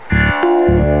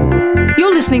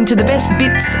listening to the best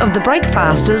bits of the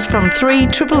Breakfasters from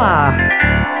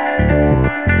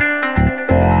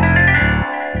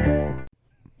 3RRR.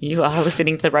 You are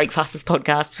listening to the Breakfasters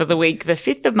podcast for the week, the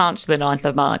 5th of March to the 9th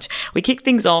of March. We kick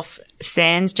things off.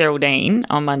 Sans Geraldine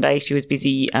on Monday. She was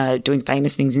busy doing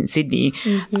famous things in Sydney.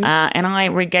 Mm-hmm. And I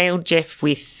regaled Jeff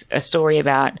with a story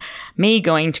about me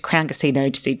going to Crown Casino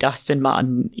to see Dustin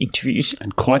Martin interviewed.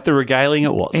 And quite the regaling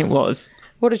it was. It was.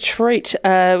 What a treat.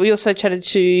 We also chatted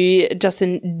to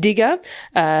Justin Digger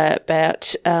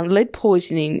about lead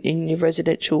poisoning in your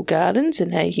residential gardens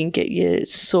and how you can get your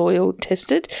soil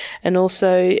tested, and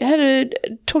also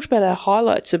talked about our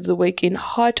highlights of the week in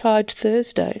High Tide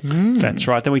Thursday. That's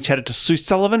right. Then we chatted to Sue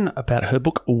Sullivan about her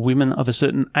book Women of a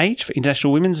Certain Age for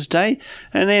International Women's Day.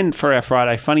 And then for our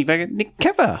Friday funny bag, Nick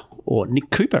Capper, or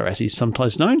Nick Cooper as he's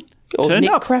sometimes known, or turned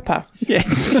Nick up. Crapper.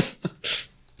 Yes.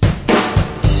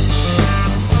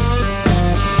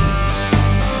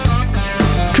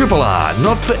 Triple R,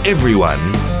 not for everyone,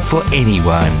 for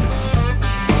anyone.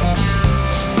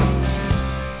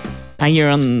 You're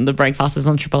on the Breakfasters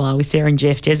on Triple R with Sarah and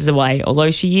Jeff. Jess is away, although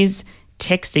she is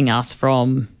texting us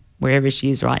from wherever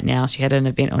she is right now. She had an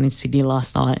event on in Sydney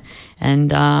last night,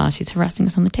 and she's harassing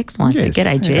us on the text line. Yes. So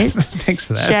g'day, Jess. Thanks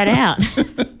for that. Shout out.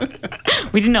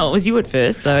 We didn't know it was you at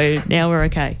first, so now we're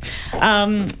okay.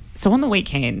 So on the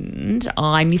weekend,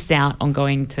 I missed out on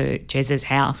going to Jez's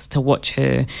house to watch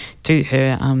her do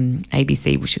her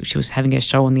ABC. She was having a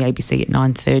show on the ABC at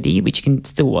 9:30, which you can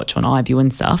still watch on iView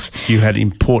and stuff. You had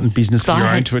important business of your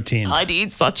own to attend. I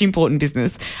did, such important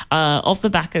business. Off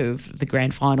the back of the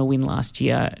grand final win last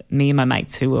year, me and my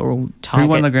mates who were all Tigers. Who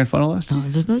won the grand final last year? Oh,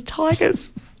 just the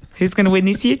Tigers. Who's going to win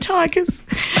this year? Tigers.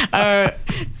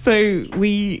 So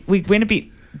we went a bit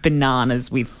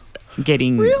bananas with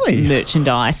getting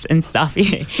merchandise and stuff.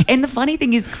 Yeah. And the funny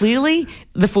thing is, clearly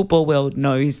the football world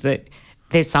knows that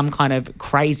there's some kind of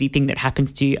crazy thing that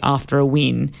happens to you after a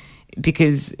win,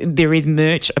 because there is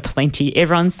merch aplenty.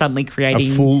 Everyone's suddenly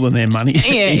creating a fool and their money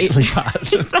easily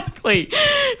parted. Exactly.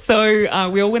 So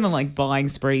we all went on like buying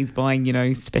sprees,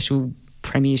 buying, special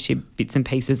premiership bits and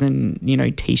pieces and,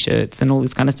 T-shirts and all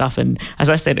this kind of stuff. And as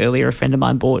I said earlier, a friend of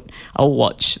mine bought a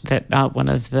watch that one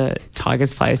of the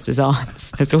Tigers players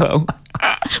designs as well,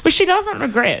 which she doesn't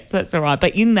regret, so that's all right.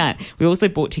 But in that, we also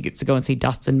bought tickets to go and see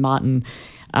Dustin Martin,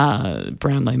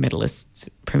 Brownlow medalist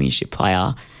premiership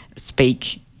player,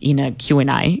 speak in a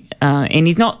Q&A, and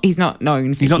he's not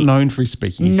known for... He's not known for his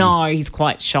speaking, No, he's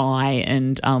quite shy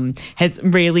and has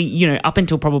rarely, up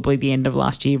until probably the end of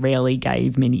last year, rarely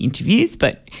gave many interviews,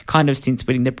 but kind of since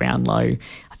winning the Brownlow,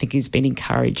 I think he's been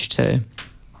encouraged to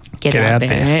get out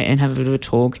there and have a bit of a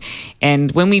talk.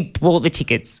 And when we bought the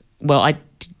tickets, well, I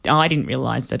didn't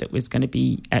realise that it was going to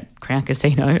be at Crown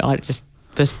Casino. I just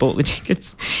first bought the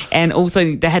tickets, and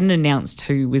also they hadn't announced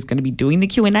who was going to be doing the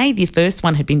Q&A. The first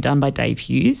one had been done by Dave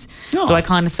Hughes, so I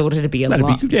kind of thought it'd be that'd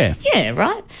be good, yeah,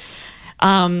 right.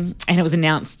 And it was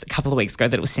announced a couple of weeks ago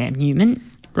that it was Sam Newman.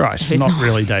 Right, not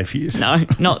really Dave Hughes. No,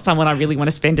 not someone I really want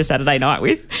to spend a Saturday night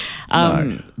with.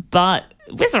 No. But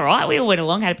it was all right. We all went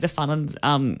along, had a bit of fun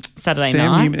on Saturday night.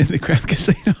 Sam Newman in the Crown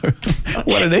Casino.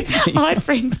 What an evening. I had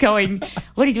friends going,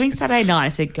 what are you doing Saturday night? I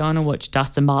said, go on and watch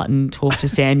Dustin Martin talk to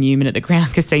Sam Newman at the Crown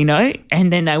Casino.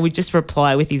 And then they would just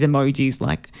reply with these emojis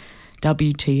like,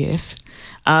 WTF.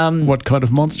 What kind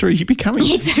of monster are you becoming?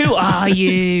 Who are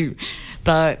you?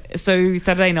 But so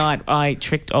Saturday night I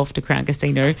trekked off to Crown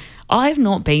Casino. I've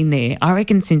not been there, I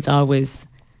reckon, since I was...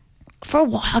 For a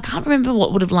while, I can't remember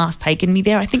what would have last taken me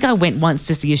there. I think I went once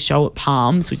to see a show at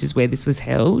Palms, which is where this was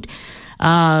held.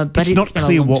 But it's not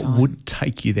clear what would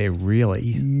take you there,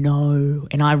 really. No,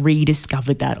 and I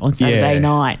rediscovered that on Saturday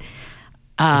night.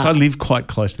 So I live quite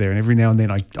close there, and every now and then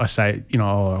I say,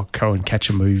 I'll go and catch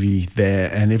a movie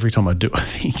there, and every time I do, I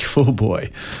think, oh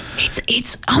boy.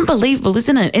 It's unbelievable,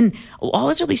 isn't it? And I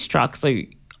was really struck. So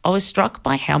I was struck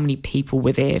by how many people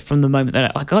were there from the moment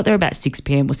that I got there about 6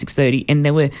 p.m. or 6:30, and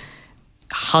there were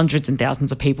hundreds and thousands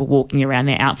of people walking around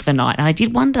there out for the night. And I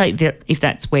did wonder if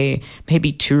that's where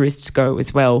maybe tourists go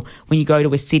as well. When you go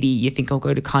to a city, you think I'll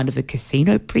go to kind of the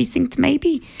casino precinct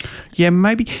maybe? Yeah,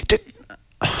 maybe.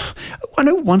 I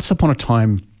know once upon a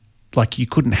time, like, you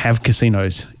couldn't have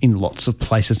casinos in lots of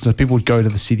places. So people would go to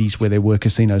the cities where there were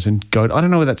casinos and go to, I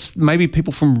don't know, that's maybe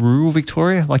people from rural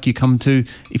Victoria, like you come to,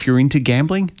 if you're into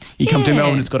gambling, you come to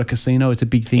Melbourne, it's got a casino, it's a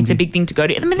big thing. It's a big thing to go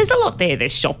to. I mean, there's a lot there.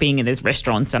 There's shopping and there's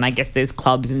restaurants and I guess there's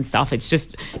clubs and stuff. It's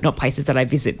just not places that I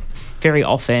visit very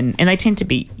often. And they tend to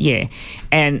be,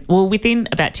 And, well, within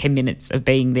about 10 minutes of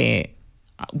being there,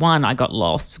 one, I got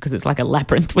lost because it's like a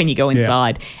labyrinth when you go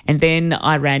inside. And then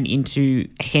I ran into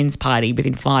a hen's party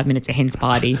within 5 minutes, a hen's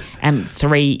party, and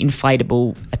 3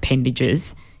 inflatable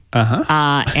appendages.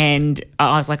 And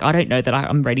I was like, I don't know that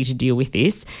I'm ready to deal with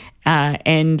this.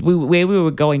 And where we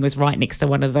were going was right next to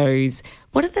one of those,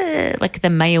 what are the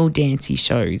male dancey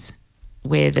shows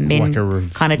where the men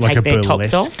kind of take their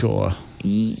tops off? Or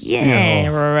kind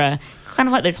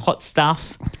of like those hot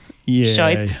stuff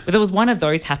shows. But there was one of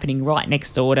those happening right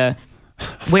next door to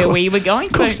where we were going.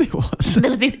 Of course there was. There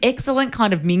was this excellent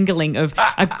kind of mingling of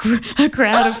a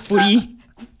crowd of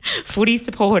footy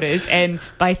supporters and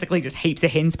basically just heaps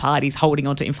of hens parties holding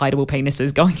onto inflatable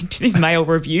penises going into this male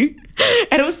review.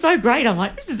 And it was so great. I'm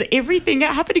like, this is everything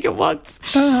happening at once.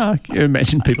 Can you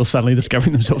imagine people suddenly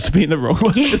discovering themselves to be in the wrong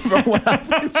way? Yeah. The wrong way.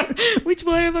 Which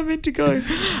way am I meant to go?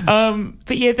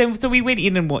 So we went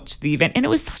in and watched the event and it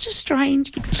was such a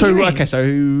strange experience. So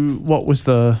what was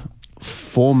the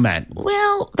format?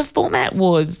 Well, the format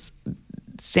was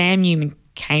Sam Newman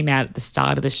came out at the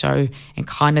start of the show and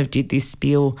kind of did this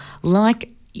spiel like,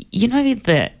 you know,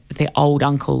 the old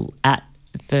uncle at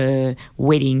the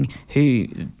wedding who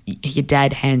your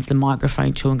dad hands the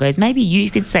microphone to and goes, maybe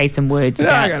you could say some words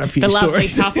about I got a few the lovely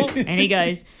stories. couple. And he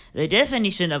goes, the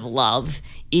definition of love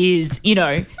is, you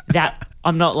know, that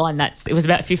I'm not lying, it was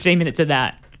about 15 minutes of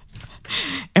that.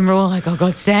 And we're all like, oh,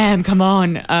 God, Sam, come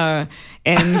on.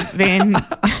 And then...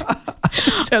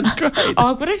 Sounds great.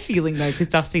 I've got a feeling, though, because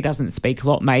Dusty doesn't speak a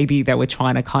lot, maybe they were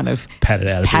trying to kind of pat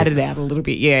it out a little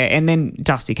bit, yeah. And then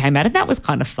Dusty came out, and that was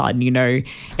kind of fun, you know.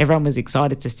 Everyone was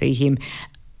excited to see him.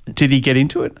 Did he get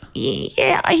into it?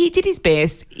 Yeah, he did his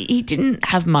best. He didn't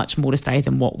have much more to say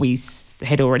than what we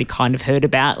had already kind of heard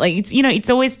about. Like, it's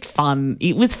always fun.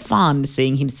 It was fun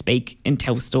seeing him speak and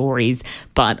tell stories,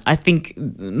 but I think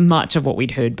much of what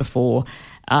we'd heard before,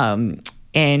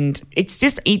 and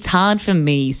it's hard for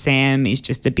me. Sam is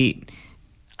just a bit,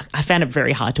 I found it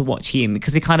very hard to watch him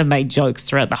because he kind of made jokes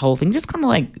throughout the whole thing, just kind of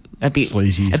like a bit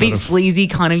sleazy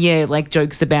kind of, like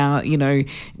jokes about, you know,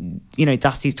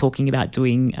 Dusty's talking about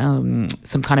doing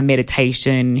some kind of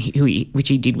meditation, which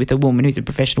he did with a woman who's a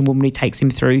professional woman who takes him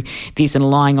through this and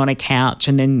lying on a couch,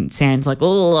 and then Sam's like,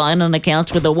 oh, lying on a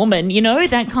couch with a woman, you know,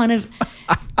 that kind of,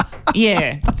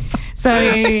 yeah. So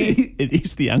it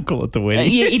is the uncle at the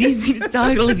wedding. Yeah, it is. It's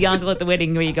totally the uncle at the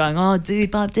wedding where you're going, oh,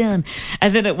 dude, pipe down.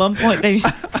 And then at one point there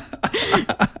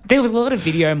was a lot of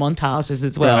video montages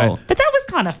as well. Right. But that was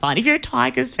kind of fun. If you're a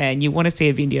Tigers fan, you want to see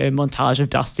a video montage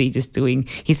of Dusty just doing,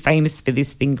 he's famous for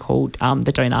this thing called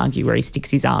the Don't Argue, where he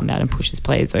sticks his arm out and pushes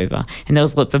players over. And there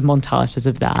was lots of montages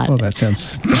of that. Oh, that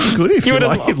sounds good if you'd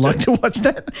like to watch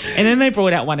that. And then they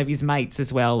brought out one of his mates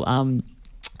as well,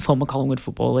 former Collingwood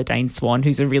footballer Dane Swan,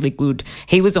 who's a really good,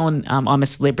 he was on I'm a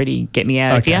Celebrity, Get Me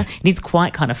Out of Here, and he's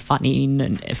quite kind of funny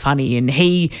and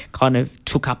he kind of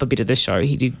took up a bit of the show.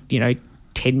 He did,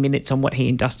 10 minutes on what he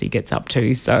and Dusty gets up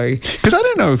to. So, because I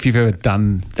don't know if you've ever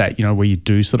done that, where you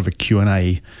do sort of a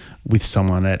Q&A with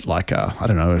someone at like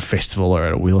a festival or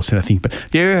at a Wheeler Centre thing. But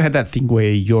have you ever had that thing where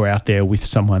you're out there with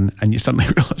someone and you suddenly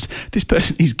realise this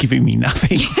person is giving me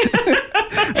nothing?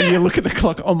 And you look at the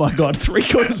clock, oh my God,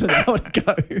 3/4 an hour to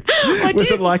go.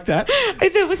 It like that?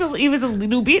 It was a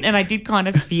little bit, and I did kind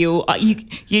of feel,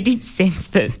 you did sense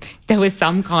that there was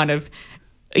some kind of,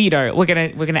 we're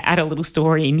gonna add a little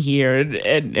story in here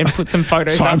and put some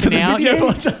photos up now.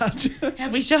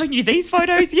 Have we shown you these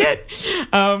photos yet?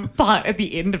 But at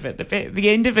the end of it, the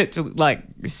end of it's like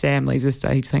Sam leaves the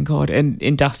stage, thank God,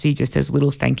 and Dusty just says a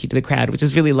little thank you to the crowd, which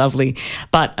is really lovely.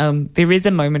 But there is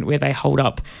a moment where they hold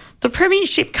up the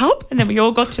Premiership Cup, and then we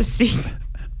all got to sing.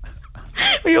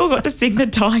 We all got to sing the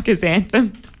Tigers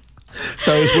anthem.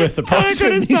 So it was worth the price of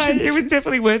admission. I got to say, it was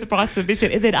definitely worth the price of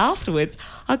admission. And then afterwards,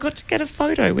 I got to get a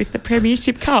photo with the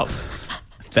Premiership Cup.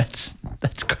 That's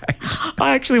great.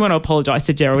 I actually want to apologise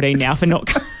to Geraldine now for not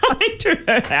coming to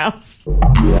her house.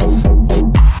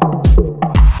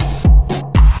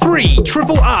 3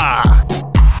 Triple R.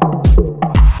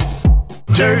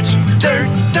 Dirt, dirt,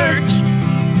 dirt.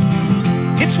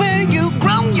 It's where you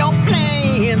grow your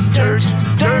plants. Dirt,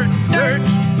 dirt, dirt.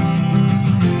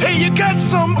 Hey, you got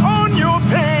some on your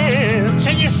pants.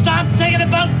 Can you stop singing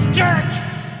about dirt?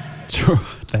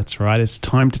 That's right. It's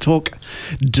time to talk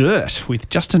dirt with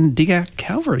Justin Digger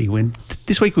Calvary. When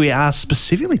this week we are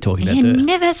specifically talking about dirt.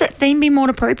 Never has that theme been more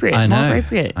appropriate. I know. More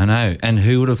appropriate. I know. And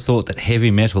who would have thought that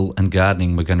heavy metal and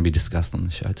gardening were going to be discussed on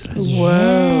the show today?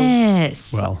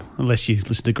 Yes. Well, unless you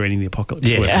listen to Greening the Apocalypse.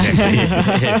 Yes.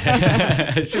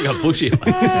 She got bushy.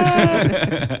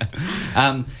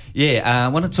 I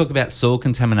want to talk about soil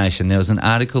contamination. There was an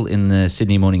article in the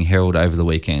Sydney Morning Herald over the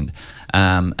weekend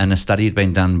and a study had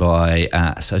been done by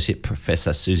Associate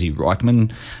Professor Susie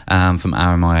Reichman from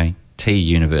RMIT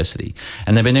University.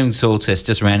 And they've been doing soil tests,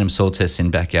 just random soil tests in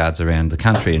backyards around the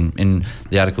country, and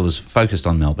the article was focused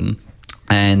on Melbourne.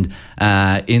 And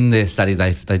in their study,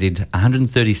 they did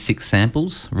 136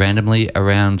 samples randomly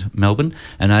around Melbourne,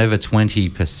 and over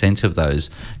 20% of those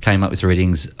came up with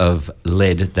readings of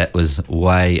lead that was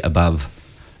way above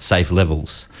safe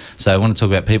levels. So I want to talk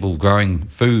about people growing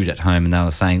food at home, and they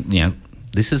were saying,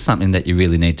 this is something that you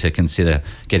really need to consider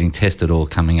getting tested or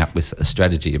coming up with a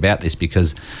strategy about this,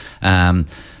 because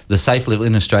the safe level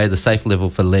in Australia, the safe level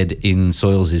for lead in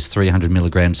soils is 300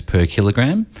 milligrams per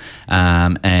kilogram.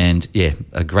 And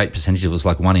a great percentage, it was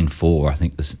like 1 in 4, I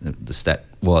think the stat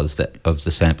was, that of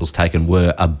the samples taken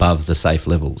were above the safe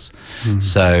levels. Mm-hmm.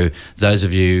 So those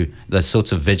of you, those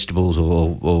sorts of vegetables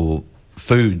or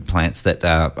food plants that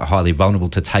are highly vulnerable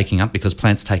to taking up, because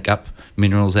plants take up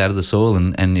minerals out of the soil,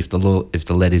 and if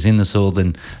the lead is in the soil,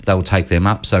 then they will take them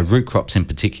up. So root crops in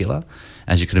particular,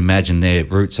 as you can imagine, their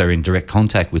roots are in direct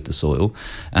contact with the soil,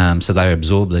 so they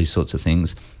absorb these sorts of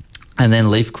things. And then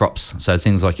leaf crops, so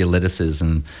things like your lettuces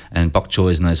and bok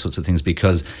choys and those sorts of things,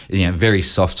 because very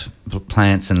soft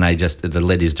plants, and the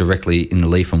lead is directly in the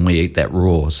leaf, and we eat that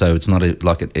raw, so it's not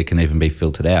like it can even be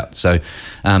filtered out. So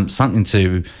something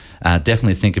to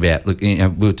definitely think about. Look,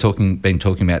 we've been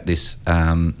talking about this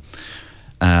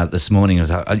this morning.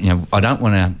 I don't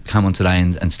want to come on today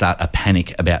and start a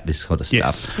panic about this sort of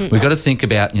stuff. Yes. We've got to think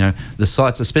about the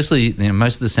sites, especially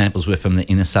most of the samples were from the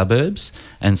inner suburbs,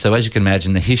 and so as you can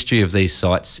imagine, the history of these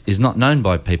sites is not known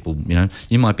by people.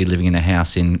 You might be living in a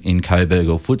house in Coburg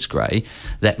or Footscray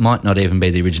that might not even be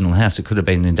the original house. It could have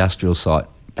been an industrial site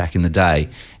back in the day,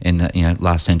 in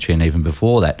last century and even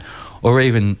before that, or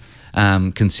even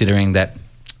considering that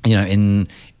in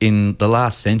the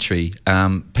last century,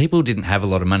 people didn't have a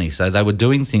lot of money, so they were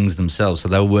doing things themselves. So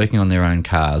they were working on their own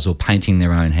cars or painting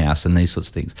their own house and these sorts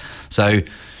of things. So,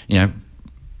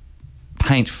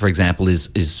 paint, for example,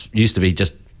 is used to be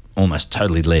just almost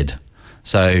totally lead.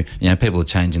 So, people are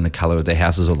changing the colour of their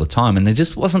houses all the time, and there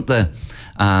just wasn't the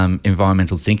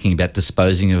environmental thinking about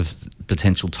disposing of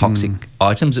potential toxic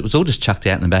items. It was all just chucked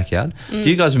out in the backyard. Do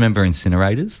you guys remember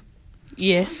incinerators?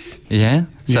 Yes. Yeah.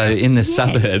 So in the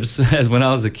suburbs, when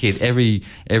I was a kid,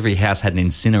 every house had an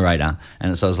incinerator,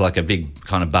 and so it was like a big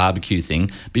kind of barbecue thing.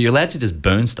 But you're allowed to just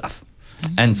burn stuff.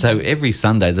 And so every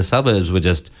Sunday, the suburbs were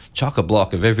just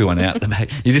chock-a-block of everyone out the back.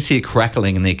 You just hear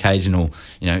crackling and the occasional,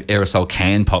 aerosol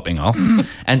can popping off,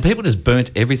 and people just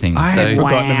burnt everything. I had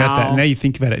forgotten about that. Now you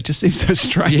think about it, it just seems so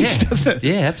strange, doesn't it?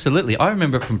 Yeah, absolutely. I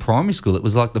remember it from primary school. It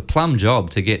was like the plum job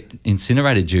to get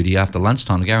incinerator duty after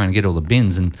lunchtime, to go around and get all the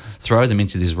bins and throw them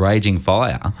into this raging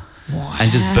fire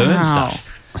and just burn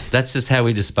stuff. That's just how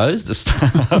we disposed of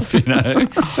stuff,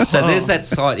 So there's that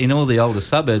site in all the older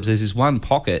suburbs. There's this one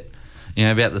pocket,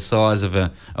 about the size of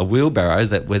a wheelbarrow,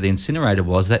 that where the incinerator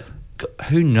was, that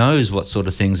who knows what sort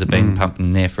of things have been pumped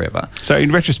in there forever. So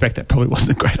in retrospect, that probably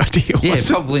wasn't a great idea, was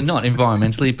it? Probably not.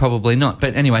 Environmentally, probably not.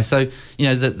 But anyway, so,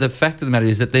 the fact of the matter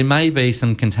is that there may be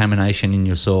some contamination in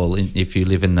your soil if you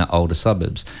live in the older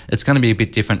suburbs. It's going to be a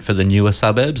bit different for the newer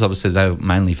suburbs. Obviously, they're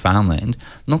mainly farmland.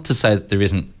 Not to say that there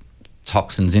isn't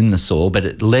toxins in the soil,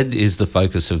 but lead is the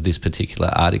focus of this particular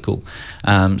article.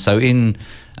 So in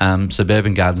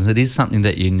suburban gardens, it is something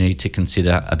that you need to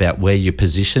consider about where you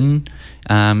position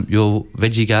your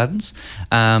veggie gardens.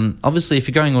 Obviously, if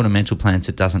you're growing ornamental plants,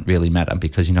 it doesn't really matter,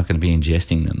 because you're not going to be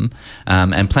ingesting them.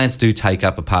 And plants do take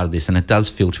up a part of this, and it does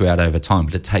filter out over time,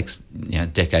 but it takes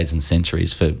decades and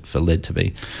centuries for lead to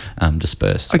be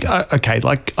dispersed. Okay,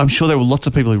 like I'm sure there were lots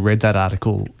of people who read that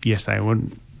article yesterday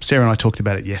when Sarah and I talked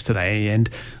about it yesterday, and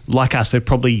like us, there are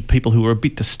probably people who are a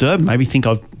bit disturbed, maybe think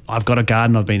I've got a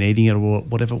garden, I've been eating it or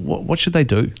whatever. What should they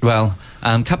do? Well,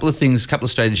 couple of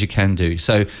strategies you can do.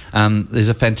 So there's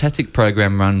a fantastic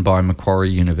program run by Macquarie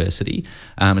University.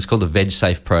 It's called the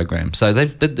VegSafe program. So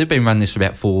they've been running this for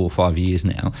about 4 or 5 years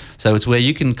now. So it's where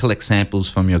you can collect samples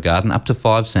from your garden, up to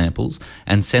 5 samples,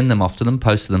 and send them off to them,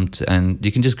 post them, and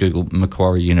you can just Google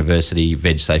Macquarie University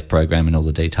VegSafe program, and all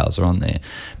the details are on there.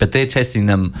 But they're testing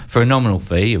them for a nominal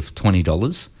fee of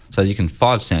 $20. So you can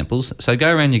 5 samples. So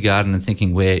go around your garden and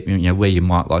thinking where you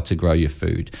might like to grow your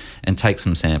food, and take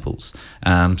some samples.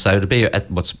 So it'll be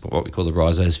at what we call the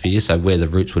rhizosphere, so where the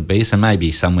roots would be. So maybe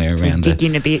somewhere around dig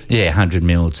in a bit. 100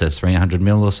 mil to 300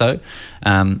 mil or so,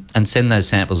 and send those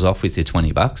samples off with your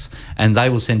 $20, and they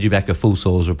will send you back a full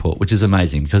soils report, which is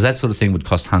amazing, because that sort of thing would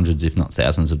cost hundreds, if not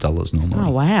thousands of dollars normally.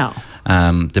 Oh wow!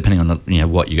 Depending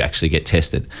on what you actually get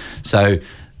tested. So.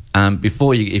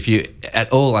 If you're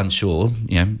at all unsure,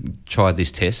 try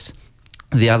this test.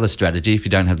 the other strategy, if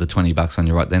you don't have the $20 on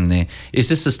your right then and there, is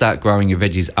just to start growing your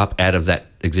veggies up out of that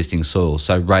existing soil.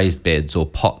 So raised beds or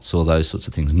pots or those sorts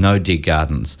of things. No dig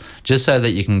gardens, just so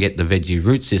that you can get the veggie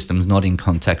root systems not in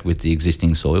contact with the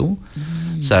existing soil.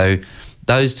 So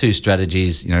those two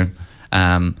strategies,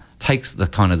 takes the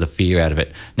kind of the fear out of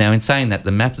it. Now, in saying that,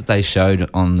 the map that they showed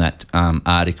on that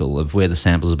article of where the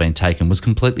samples have been taken was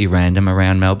completely random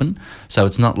around Melbourne. So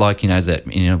it's not like,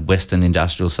 that western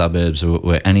industrial suburbs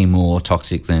were any more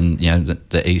toxic than,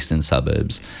 the eastern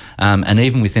suburbs. And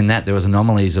even within that, there was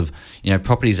anomalies of,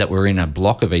 properties that were in a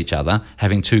block of each other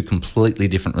having two completely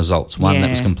different results. One that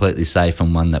was completely safe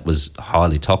and one that was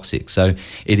highly toxic. So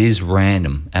it is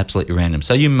random, absolutely random.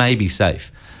 So you may be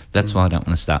safe. That's why I don't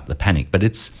want to start the panic. But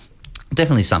it's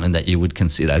definitely something that you would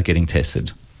consider getting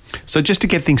tested. So just to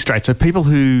get things straight, so people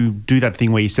who do that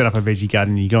thing where you set up a veggie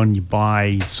garden and you go and you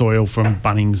buy soil from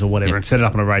Bunnings or whatever and set it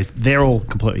up on a raised, they're all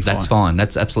completely fine. That's fine.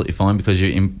 That's absolutely fine because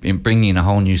you're in bringing in a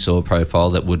whole new soil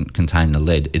profile that wouldn't contain the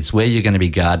lead. It's where you're going to be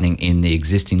gardening in the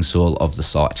existing soil of the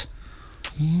site.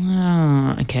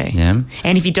 Oh, okay. Yeah.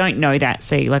 And if you don't know that,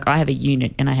 so like I have a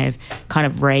unit and I have kind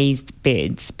of raised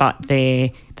beds, but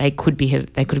they could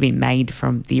have been made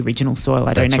from the original soil.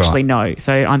 I don't actually know,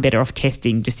 so I'm better off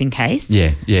testing just in case.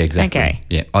 Yeah, exactly. Okay.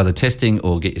 Yeah, either testing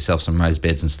or get yourself some raised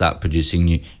beds and start producing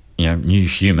new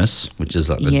humus, which is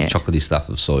like the chocolatey stuff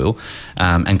of soil,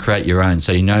 and create your own.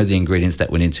 So you know the ingredients that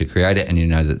went in to create it, and you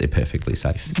know that they're perfectly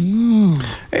safe.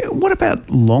 What about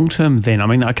long term then? I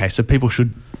mean, okay, so people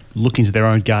should look into their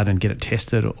own garden and get it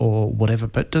tested or whatever.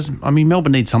 But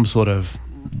Melbourne needs some sort of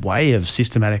way of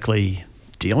systematically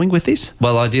dealing with this?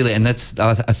 Well, ideally, and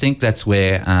I think that's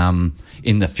where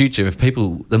in the future,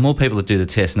 the more people that do the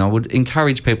test, and I would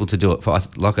encourage people to do it for,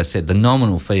 like I said, the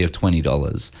nominal fee of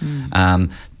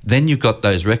 $20. Then you've got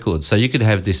those records. So you could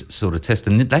have this sort of test,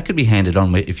 and that could be handed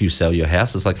on if you sell your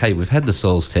house. It's like, hey, we've had the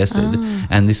soils tested,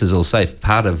 and this is all safe,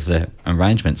 part of the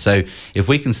arrangement. So if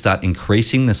we can start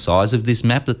increasing the size of this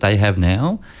map that they have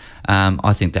now,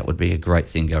 I think that would be a great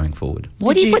thing going forward.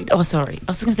 What do you put? Oh, sorry.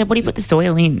 I was going to say, what do you put the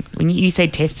soil in? When you say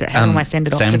test it, how do I send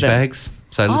it off to sandwich bags.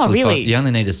 So really? You only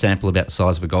need a sample about the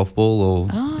size of a golf ball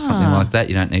or something like that.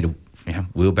 You don't need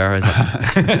wheelbarrows up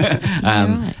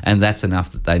and that's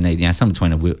enough that they need, some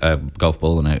between a golf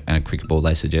ball and a cricket ball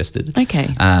they suggested.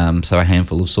 Okay. So a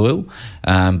handful of soil.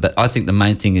 But I think the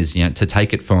main thing is, to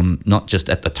take it from not just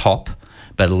at the top,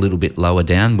 but a little bit lower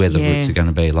down where the roots are going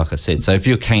to be, like I said. So if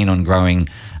you're keen on growing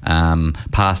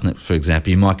parsnips, for example,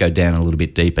 you might go down a little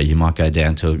bit deeper. You might go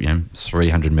down to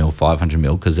 300 mil, 500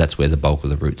 mil, because that's where the bulk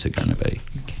of the roots are going to be.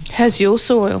 Okay. How's your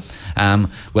soil?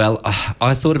 Well,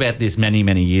 I thought about this many,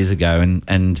 many years ago,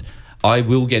 and I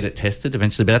will get it tested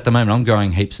eventually. But at the moment, I'm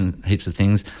growing heaps and heaps of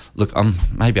things. Look,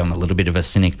 maybe I'm a little bit of a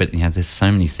cynic, but there's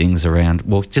so many things around.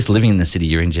 Well, just living in the city,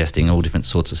 you're ingesting all different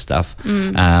sorts of stuff.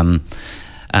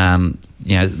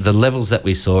 The levels that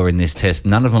we saw in this test,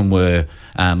 none of them were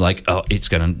like, oh, it's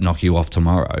going to knock you off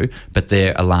tomorrow, but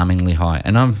they're alarmingly high.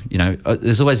 And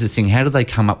there's always the thing, how do they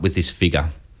come up with this figure?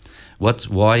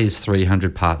 Why is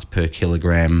 300 parts per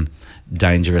kilogram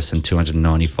dangerous and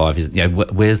 295 is?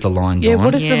 Where's the line drawn? Yeah,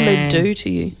 what does the lead do to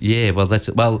you? Yeah,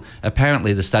 well,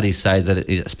 apparently the studies say that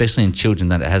especially in children,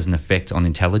 that it has an effect on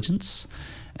intelligence.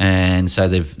 And so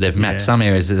they've mapped some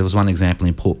areas. There was one example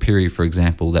in Port Pirie, for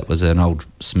example, that was an old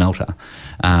smelter,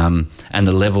 and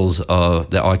the levels of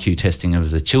the IQ testing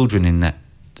of the children in that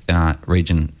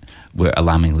region were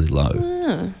alarmingly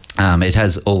low. It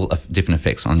has all different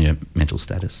effects on your mental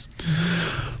status.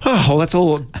 Oh, well, that's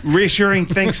all reassuring.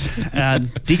 Thanks,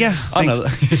 Digger.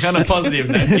 Thanks. On a positive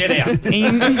note, get out.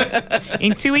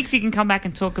 In 2 weeks, you can come back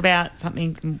and talk about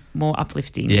something more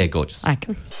uplifting. Yeah, gorgeous.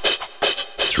 Okay.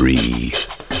 3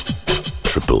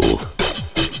 triple.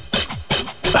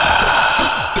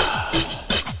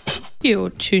 You're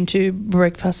tuned to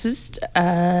Breakfasters.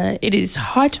 It is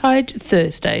High Tide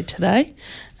Thursday today,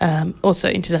 also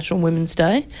International Women's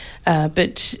Day,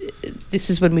 but this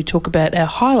is when we talk about our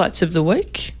highlights of the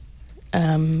week.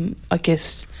 I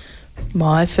guess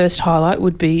my first highlight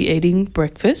would be eating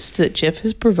breakfast that Jeff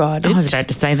has provided. I was about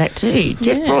to say that too.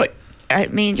 Jeff brought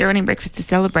me and Geraldine breakfast to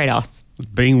celebrate us.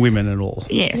 Being women and all.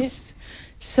 Yes.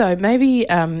 So maybe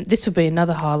this would be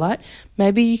another highlight.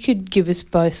 Maybe you could give us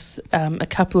both a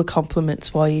couple of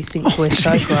compliments why you think we're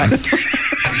so great.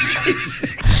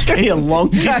 Be a long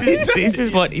day. This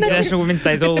is what International Women's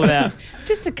Day is all about.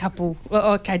 Just a couple.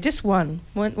 Well, okay, just one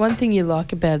thing you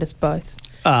like about us both.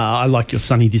 I like your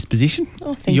sunny disposition.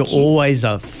 Oh, thank you. You're always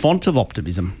a font of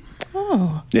optimism.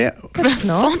 Oh, yeah. That's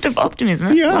nice. Font of optimism.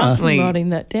 That's lovely. I'm writing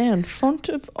that down. Font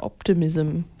of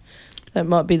optimism. That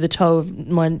might be the title of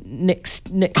my next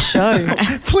show.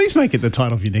 Please make it the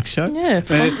title of your next show. Yeah.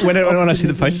 When I see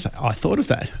the post, I thought of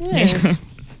that. Yeah.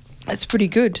 That's pretty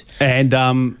good. And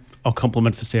I'll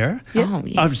compliment for Sarah. Yeah. Oh,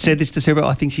 yeah. I've said this to Sarah, but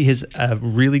I think she has a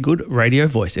really good radio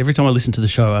voice. Every time I listen to the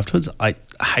show afterwards, I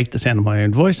hate the sound of my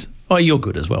own voice. Oh, you're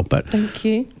good as well, but Thank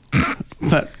you. I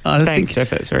Thanks, think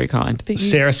Jeff. That's very kind. But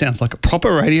Sarah sounds like a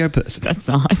proper radio person. That's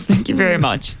nice. Thank you very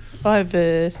much. I have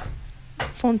a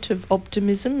font of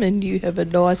optimism and you have a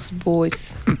nice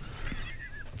voice.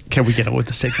 Can we get on with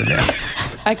the segment now?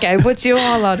 Okay, what's your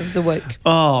highlight of the week?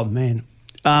 Oh, man.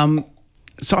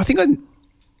 So I think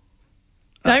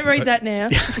Don't read that now.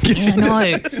 Yeah,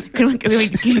 no. Can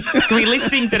we list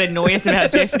things that annoy us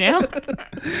about Jeff now?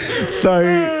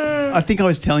 So I think I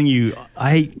was telling you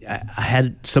I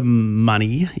had some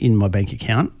money in my bank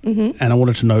account and I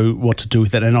wanted to know what to do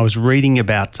with it. And I was reading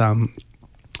about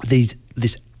this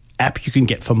app you can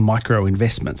get for micro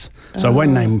investments. So I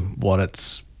won't name what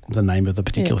it's the name of the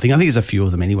particular thing. I think there's a few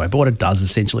of them anyway. But what it does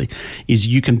essentially is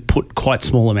you can put quite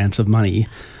small amounts of money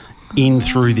in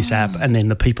through this app, and then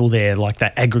the people there, like,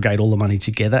 they aggregate all the money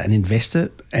together and invest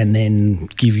it and then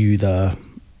give you the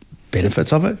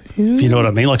benefits of it, if you know what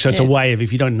I mean. Like, so it's a way of,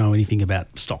 if you don't know anything about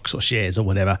stocks or shares or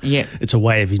whatever, it's a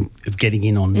way of getting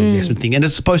in on the investment thing. And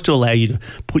it's supposed to allow you to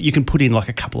you can put in like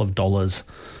a couple of dollars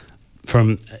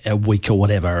from a week or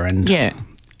whatever. And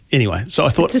anyway, so I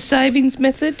thought It's a savings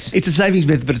method. it's a savings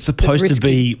method, but it's supposed to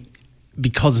risky. be,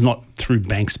 because it's not through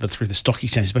banks but through the stock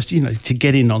exchange, supposed to, to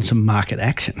get in on some market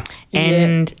action.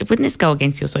 And wouldn't this go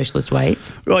against your socialist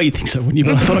ways? Well, you'd think so, wouldn't you?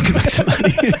 But I thought I could make some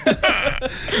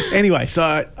money. Anyway,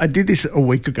 so I did this a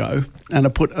week ago and I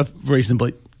put a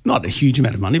reasonably, not a huge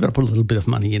amount of money, but I put a little bit of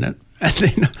money in it. And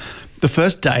then the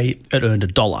first day it earned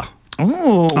 $1.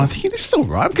 Oh, I'm thinking, this is all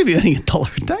right. I'm going to be earning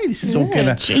 $1 a day. This is all going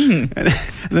to... ching. And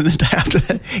then the day after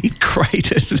that, it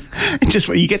cratered. And just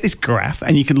where you get this graph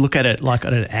and you can look at it like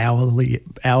on an hour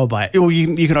by... Or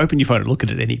you can open your phone and look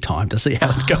at it any time to see how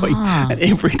it's going. And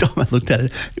every time I looked at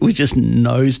it, it was just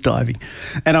nosediving.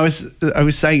 And I was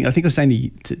saying, I think I was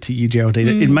saying to you,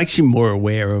 Geraldine, it makes you more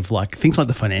aware of like things like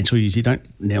the financial news you don't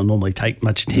now normally take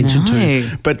much attention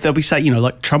to. But they'll be saying,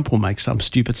 like Trump will make some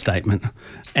stupid statement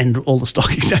and all the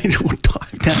stock exchange will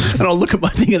dive down. And I'll look at my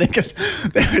thing and it goes,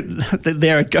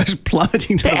 there it goes,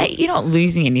 plummeting to But you're not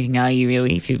losing anything, are you,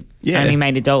 really, if you only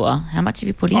made $1? How much have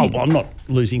you put in? Oh, well, I'm not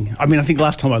losing. I mean, I think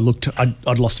last time I looked,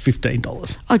 I'd lost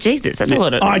 $15. Oh, Jesus, that's a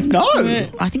lot of... I know.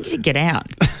 I think you should get out.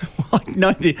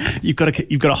 No, you've got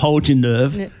to hold your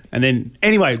nerve. And then,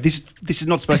 anyway, this is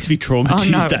not supposed to be Trauma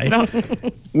Tuesday. No.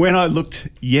 When I looked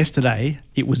yesterday,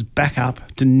 it was back up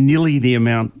to nearly the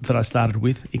amount that I started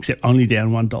with, except only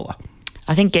down $1.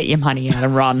 I think get your money out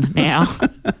and run now.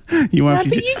 You won't.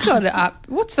 No, but you got it up.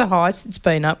 What's the highest it's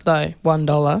been up, though?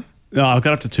 $1? No, I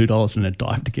got up to $2 and it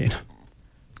dived again.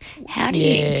 How do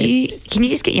you... Can you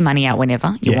just get your money out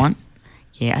whenever you want?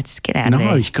 Yeah, I just get out of there.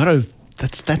 No, you've got to...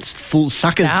 That's full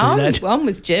suckers do that. I'm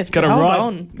with Jeff. Got to Hold ride,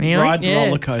 on. Really? ride the Yeah,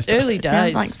 roller it's coaster. early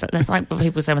days. That's like what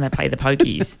people say when they play the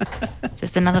pokies.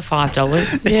 Just another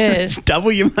 $5. Yeah. It's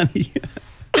double your money.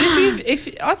 But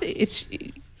I think it's...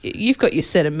 You've got your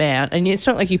set amount, and it's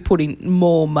not like you're putting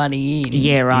more money in.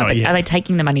 Yeah, right. Not But yet. are they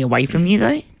taking the money away from you,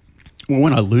 though? Well,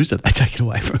 when I lose it, they take it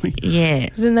away from me. Yeah.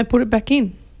 Then they put it back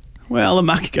in. Well, the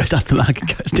market goes up, the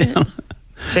market goes down.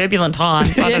 Turbulent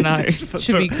times. I don't know.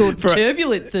 Should be called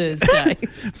Turbulent Thursday.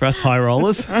 For us high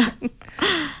rollers.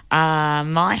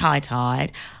 My high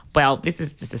tide. Well, this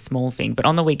is just a small thing, but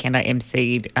on the weekend I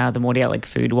emceed the Mordialloc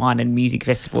Food, Wine and Music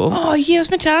Festival. Oh, yeah, I was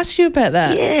meant to ask you about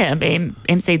that. Yeah, I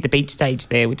emceed the beach stage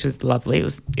there, which was lovely.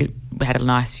 We had a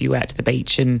nice view out to the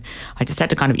beach, and I just had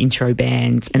to kind of intro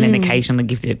bands and then occasionally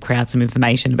give the crowd some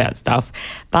information about stuff.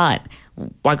 But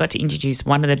I got to introduce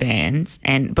one of the bands,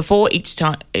 and before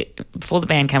the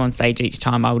band came on stage each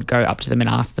time, I would go up to them and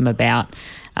ask them about,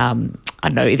 I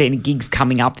don't know, are there any gigs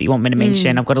coming up that you want me to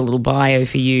mention? I've got a little bio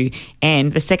for you.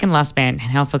 And the second last band,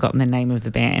 and I've forgotten the name of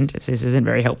the band, so this isn't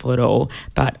very helpful at all,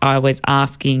 but I was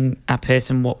asking a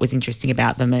person what was interesting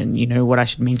about them and, what I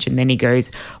should mention. Then he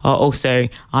goes, oh, also,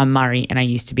 I'm Murray and I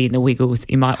used to be in the Wiggles.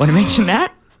 You might want to mention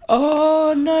that.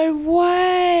 Oh, no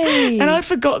way. And I'd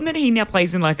forgotten that he now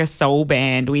plays in like a soul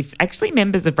band with actually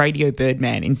members of Radio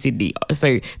Birdman in Sydney.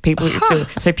 So people,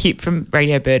 so Pip from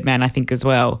Radio Birdman, I think, as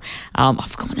well. I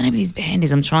forgot what the name of his band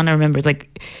is. I'm trying to remember. It's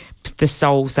like the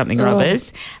Soul something or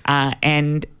others. But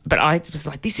I was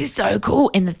like, this is so cool.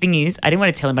 And the thing is, I didn't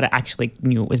want to tell him, but I actually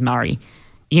knew it was Murray.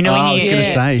 You know, I was going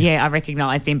to say. Yeah, I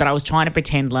recognised him, but I was trying to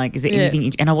pretend like, is there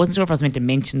anything? And I wasn't sure if I was meant to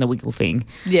mention the wiggle thing.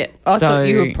 Yeah, I thought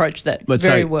you approached that Let's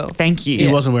very say- well. Thank you.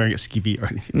 He wasn't wearing a skivvy or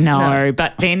anything. No,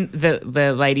 but then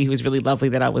the lady who was really lovely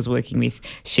that I was working with,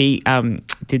 she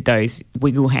did those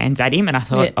wiggle hands at him, and I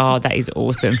thought, oh, that is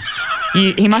awesome.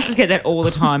 He must just get that all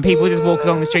the time. People just walk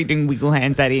along the street doing wiggle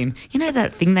hands at him. You know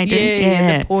that thing they do?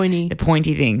 Yeah, the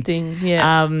pointy thing.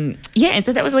 Yeah. And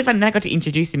so that was really fun. And then I got to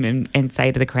introduce him and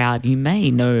say to the crowd, you may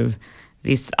know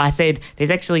this. I said,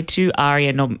 there's actually two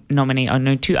ARIA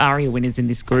two ARIA winners in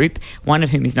this group, one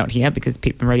of whom is not here because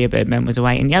Pip from Radio Birdman was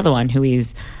away, and the other one who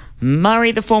is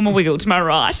Murray, the former Wiggle, to my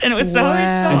right. And it was so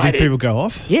exciting. And did people go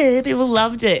off? Yeah, people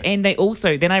loved it. And they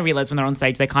also, then I realised when they're on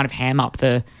stage, they kind of ham up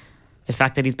the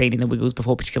fact that he's been in the Wiggles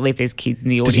before, particularly if there's kids in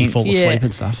the Does he audience. fall asleep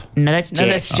and stuff? No, that's Jeff. No,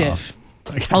 that's Jeff.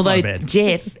 Okay, Although my bad.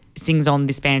 Jeff sings on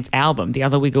this band's album, the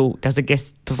other Wiggle does a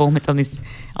guest performance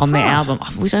on their album.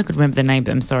 I wish I could remember the name,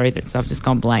 but I'm sorry that I've just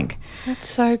gone blank. That's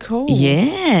so cool.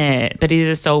 Yeah, but it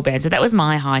is a soul band. So that was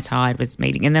my high tide, was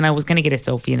meeting. And then I was going to get a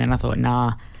selfie, and then I thought,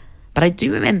 nah. But I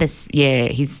do remember,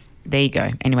 there you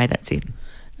go. Anyway, that's it.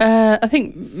 I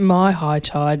think my high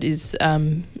tide is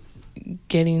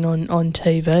getting on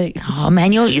TV. Oh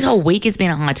man, your whole week has been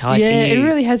a high tide. Yeah, for you. it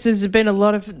really has. There's been a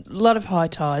lot of high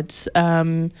tides.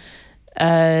 So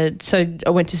I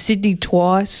went to Sydney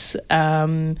twice,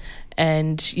 and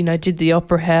did the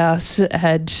Opera House.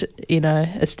 Had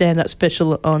a stand-up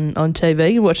special on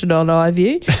TV. Watched it on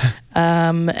iView,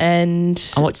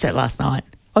 and I watched that last night.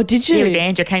 Oh, did you? Yeah, with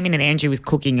Andrew. I came in and Andrew was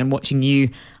cooking and watching you.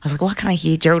 I was like, why can't I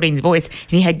hear Geraldine's voice? And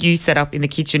he had you set up in the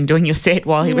kitchen doing your set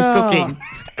while he was cooking.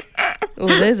 Well,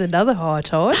 there's another high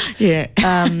tide. Yeah.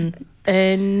 And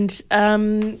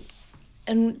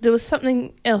there was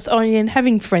something else. Oh, yeah, and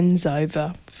having friends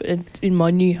over in my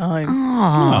new home.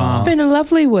 Oh, It's been a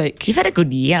lovely week. you've had a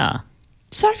good year.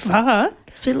 So far.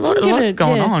 It's been a lot's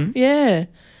going on. Yeah.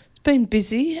 It's been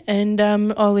busy, and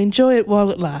I'll enjoy it while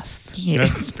it lasts. Yeah.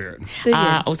 That's the spirit. There you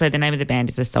go. Also, the name of the band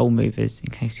is the Soul Movers, in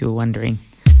case you were wondering.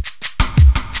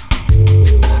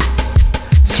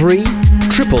 3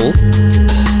 Triple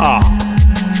R.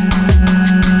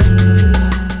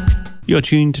 You're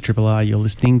tuned to Triple R. You're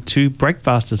listening to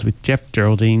Breakfasters with Jeff,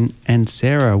 Geraldine and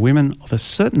Sarah. Women of a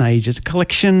Certain Age is a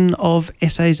collection of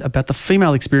essays about the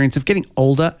female experience of getting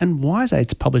older and wiser.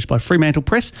 It's published by Fremantle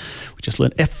Press, which is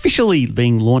officially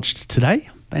being launched today.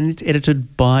 And it's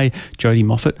edited by Jodie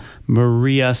Moffat,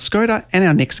 Maria Skoda, and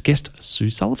our next guest, Sue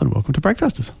Sullivan. Welcome to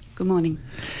Breakfasters. Good morning.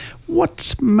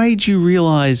 What made you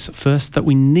realise first that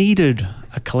we needed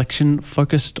a collection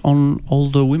focused on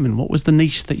older women? What was the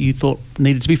niche that you thought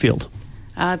needed to be filled?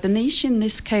 The niche in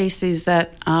this case is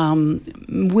that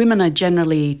women are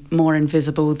generally more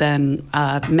invisible than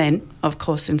men, of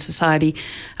course, in society.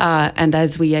 And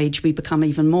as we age, we become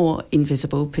even more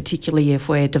invisible, particularly if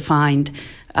we're defined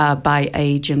by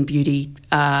age and beauty,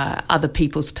 other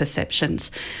people's perceptions.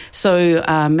 So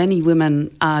many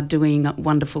women are doing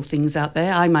wonderful things out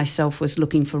there. I myself was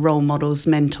looking for role models,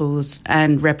 mentors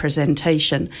and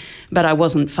representation, but I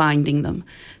wasn't finding them.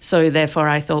 So therefore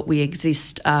I thought we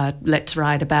exist, let's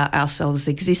write about ourselves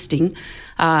existing,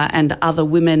 and other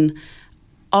women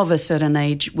of a certain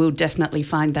age will definitely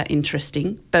find that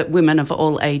interesting, but women of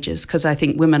all ages, because I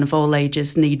think women of all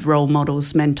ages need role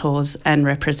models, mentors and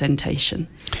representation.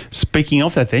 Speaking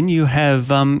of that then, you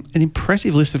have an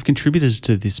impressive list of contributors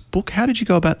to this book. How did you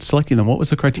go about selecting them? What was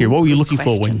the criteria? What were you looking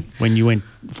for when you went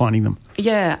finding them?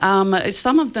 Yeah,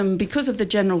 some of them, because of the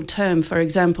general term, for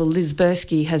example, Liz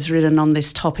Bursky has written on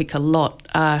this topic a lot.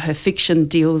 Her fiction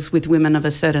deals with women of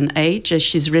a certain age, as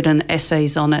she's written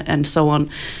essays on it and so on.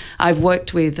 I've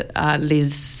worked with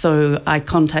Liz, so I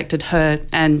contacted her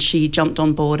and she jumped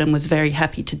on board and was very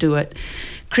happy to do it.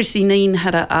 Chrissy Neen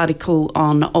had an article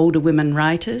on older women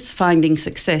writers finding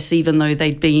success even though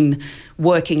they'd been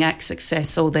working at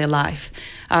success all their life.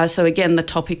 So again, the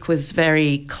topic was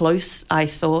very close, I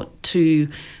thought, to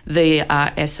the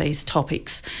essays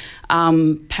topics.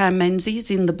 Pam Menzies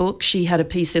in the book, she had a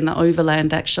piece in the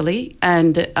Overland actually,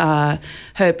 and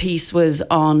her piece was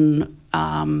on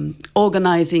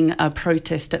organising a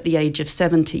protest at the age of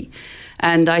 70.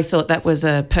 And I thought that was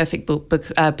a perfect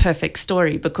perfect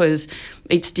story, because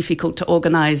it's difficult to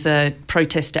organise a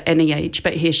protest at any age,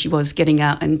 but here she was getting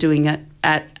out and doing it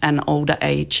at an older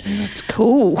age. That's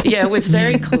cool. Yeah, it was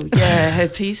very cool. Yeah, her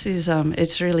piece is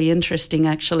it's really interesting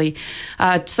actually.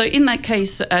 So in that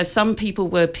case, some people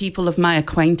were people of my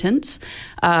acquaintance.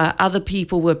 Other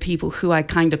people were people who I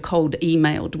kind of cold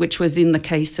emailed, which was in the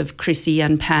case of Chrissy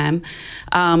and Pam.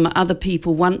 Other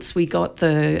people, once we got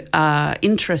the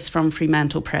interest from Fremantle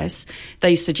Fremantle Press.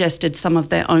 They suggested some of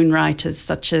their own writers,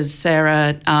 such as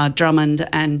Sarah Drummond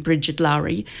and Bridget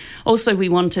Lowry. Also, we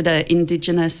wanted an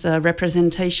Indigenous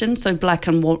representation, so Black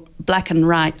and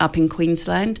Right up in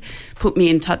Queensland put me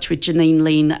in touch with Janine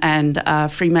Lean, and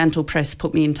Fremantle Press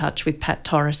put me in touch with Pat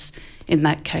Torres in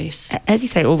that case. As you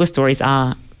say, all the stories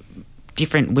are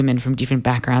different women from different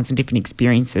backgrounds and different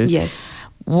experiences. Yes.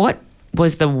 What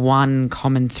was the one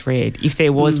common thread, if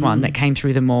there was one, that came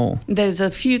through them all? There's a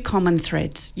few common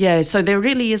threads, yeah. So there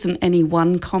really isn't any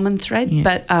one common thread,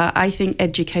 but I think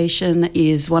education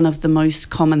is one of the most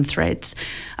common threads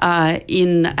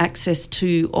in access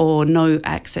to or no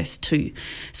access to.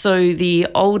 So the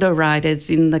older writers,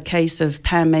 in the case of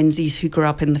Pam Menzies, who grew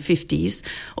up in the 50s,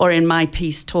 or in my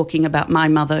piece talking about my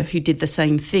mother who did the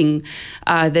same thing,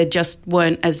 there just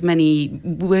weren't as many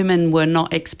women were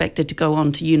not expected to go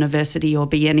on to university or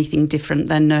be anything different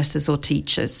than nurses or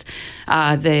teachers.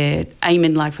 Their aim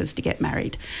in life was to get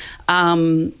married.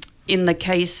 In the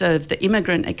case of the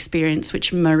immigrant experience,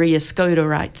 which Maria Skoda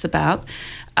writes about,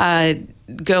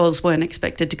 girls weren't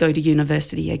expected to go to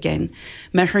university again.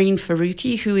 Mehreen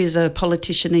Faruqi, who is a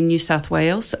politician in New South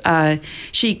Wales,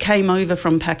 she came over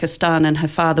from Pakistan, and her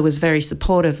father was very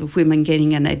supportive of women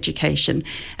getting an education.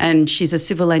 And she's a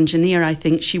civil engineer, I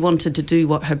think. She wanted to do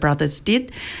what her brothers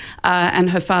did, and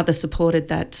her father supported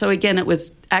that. So again, it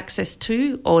was access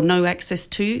to or no access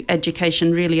to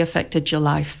education really affected your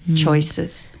life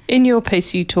choices. In your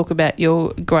piece, you talk about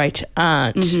your great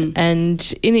aunt,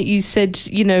 and in it you said,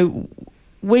 you know,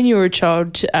 when you were a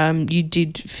child, you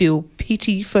did feel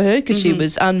pity for her because she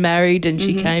was unmarried and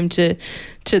she came to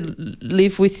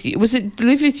live with you. Was it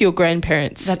live with your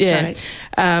grandparents? That's right.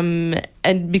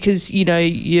 And because, you know,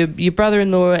 your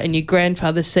brother-in-law and your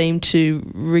grandfather seemed to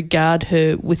regard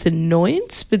her with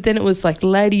annoyance, but then it was like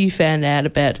later you found out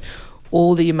about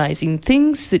all the amazing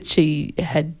things that she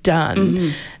had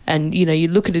done, and, you know, you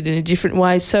look at it in a different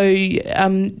way. So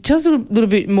tell us a little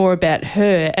bit more about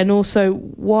her, and also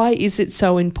why is it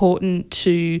so important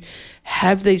to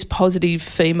have these positive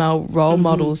female role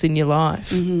models in your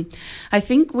life? I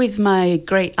think with my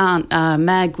great aunt,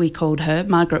 Mag, we called her,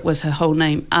 Margaret was her whole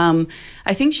name,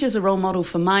 I think she was a role model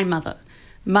for my mother.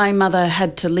 My mother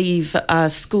had to leave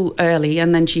school early,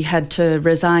 and then she had to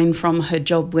resign from her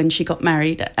job when she got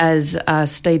married, as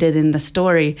stated in the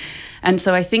story. And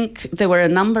so I think there were a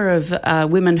number of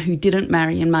women who didn't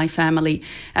marry in my family,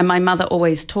 and my mother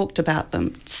always talked about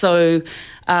them. So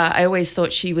I always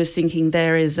thought she was thinking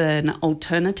there is an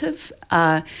alternative.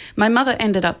 My mother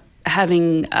ended up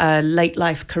having a late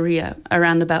life career,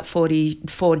 around about 40,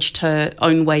 forged her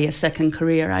own way, a second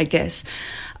career, I guess.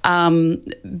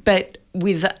 But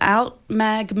without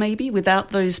Mag, maybe,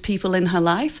 without those people in her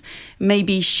life,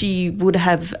 maybe she would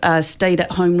have stayed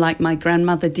at home like my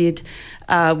grandmother did,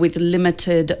 with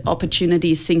limited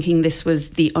opportunities, thinking this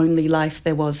was the only life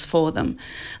there was for them.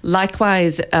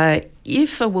 Likewise,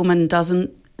 if a woman doesn't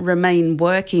remain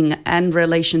working and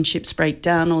relationships break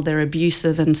down or they're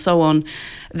abusive and so on,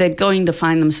 they're going to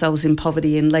find themselves in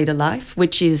poverty in later life,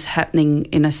 which is happening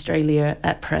in Australia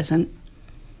at present.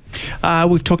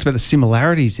 We've talked about the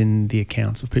similarities in the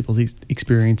accounts of people's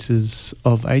experiences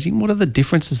of ageing. What are the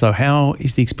differences, though? How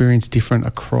is the experience different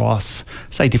across,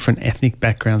 say, different ethnic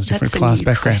backgrounds, different class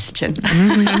backgrounds? That's a new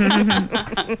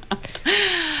question.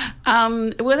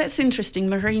 Well, that's interesting.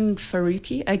 Mehreen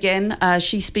Faruqi, again,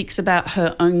 she speaks about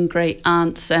her own great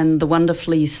aunts and the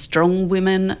wonderfully strong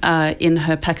women in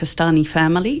her Pakistani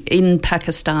family, in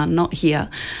Pakistan, not here.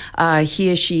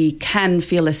 Here she can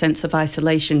feel a sense of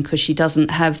isolation because she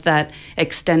doesn't have that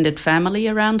extended family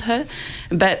around her.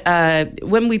 But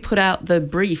when we put out the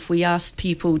brief, we asked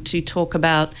people to talk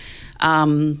about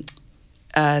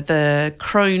the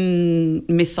crone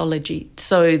mythology,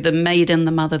 so the maiden,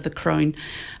 the mother, the crone.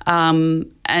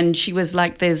 And she was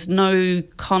like, there's no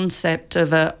concept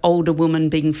of an older woman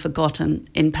being forgotten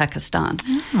in Pakistan.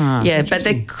 But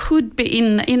there could be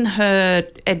in her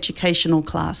educational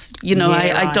class. You know,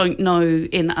 I don't know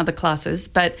in other classes,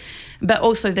 but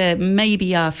also there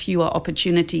maybe are fewer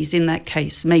opportunities in that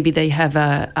case. Maybe they have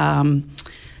a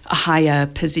higher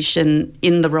position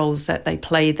in the roles that they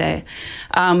play there.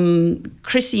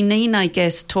 Chrissy Neen, I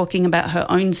guess, talking about her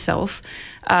own self,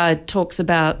 talks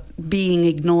about being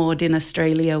ignored in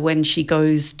Australia when she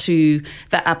goes to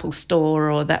the Apple store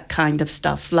or that kind of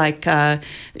stuff, like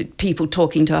people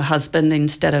talking to her husband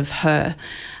instead of her.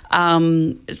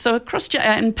 So across,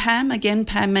 and Pam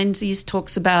Menzies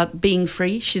talks about being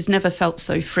free. She's never felt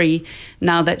so free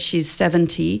now that she's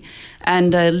 70.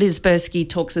 And Liz Bursky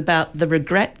talks about the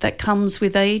regret that comes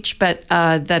with age, but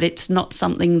that it's not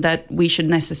something that we should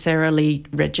necessarily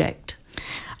reject.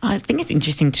 I think it's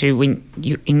interesting too when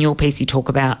you in your piece you talk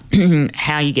about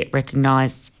how you get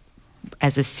recognised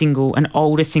as an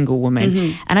older single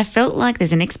woman. And I felt like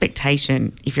there's an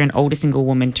expectation if you're an older single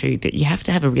woman too that you have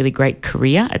to have a really great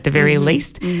career at the very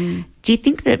least. Do you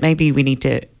think that maybe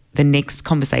the next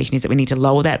conversation is that we need to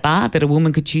lower that bar, that a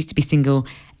woman could choose to be single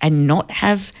and not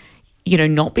have,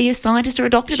 not be a scientist or a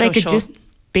doctor? They could just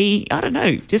be, I don't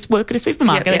know, just work at a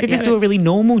supermarket. They could just do a really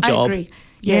normal job. I agree.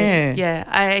 Yes, yeah.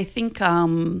 I think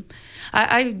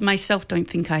I myself don't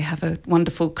think I have a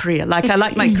wonderful career. Like, I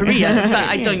like my career, but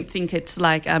I don't think it's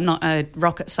like I'm not a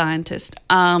rocket scientist.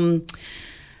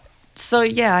 So,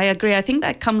 yeah, I agree. I think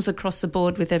that comes across the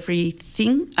board with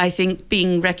everything. I think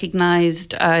being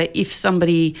recognised, if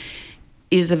somebody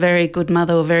is a very good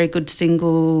mother or very good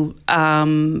single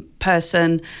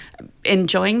person,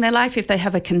 enjoying their life, if they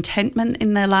have a contentment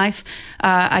in their life,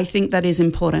 I think that is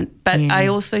important. But I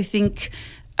also think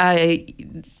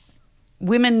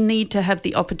women need to have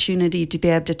the opportunity to be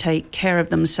able to take care of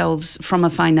themselves from a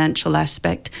financial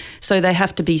aspect. So they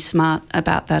have to be smart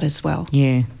about that as well.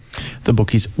 Yeah. The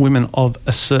book is Women of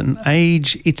a Certain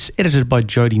Age. It's edited by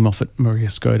Jodie Moffat, Maria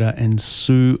Skoda and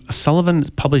Sue Sullivan. It's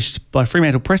published by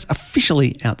Fremantle Press,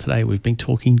 officially out today. We've been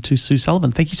talking to Sue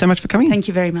Sullivan. Thank you so much for coming. Thank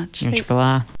you very much. You're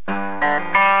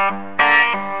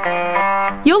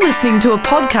listening to a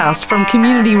podcast from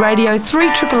Community Radio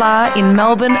 3RRR in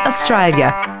Melbourne,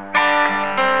 Australia.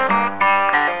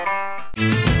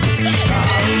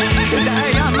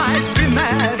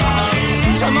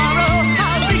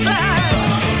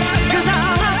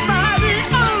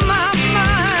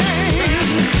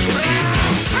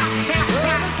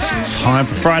 Time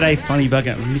for Friday Funny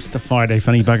Bugger. Mr. Friday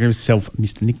Funny Bugger himself,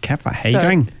 Mr. Nick Capper. How you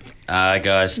going?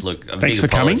 Guys, look, a Thanks big for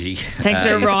apology. Thanks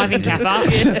for arriving, Capper.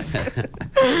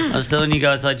 I was telling you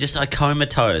guys, I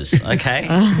comatose, okay?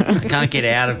 I can't get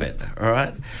out of it, all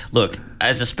right? Look,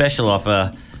 as a special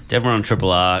offer to everyone on Triple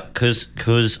R, because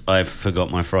I forgot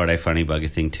my Friday Funny Bugger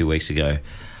thing 2 weeks ago,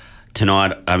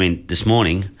 this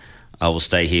morning, I will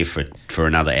stay here for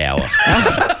another hour.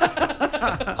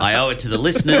 I owe it to the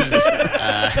listeners.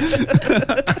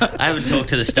 I haven't talked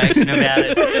to the station about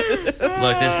it.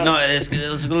 Look, there's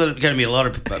going to be a lot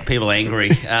of people angry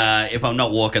if I'm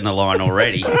not walking the line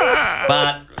already.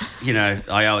 But,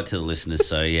 I owe it to the listeners.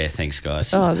 So, yeah, thanks,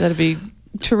 guys. Oh, that'd be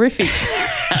terrific.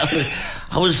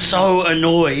 I was so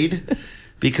annoyed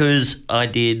because I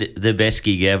did the best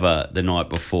gig ever the night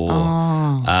before.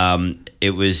 Oh.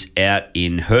 It was out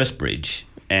in Hurstbridge.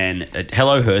 And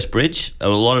hello, Hurstbridge. A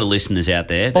lot of listeners out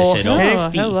there. They said,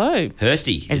 Hursty. Hello.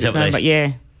 Hursty. Is that what they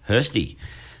say? Hursty.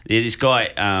 Yeah, this guy,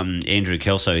 Andrew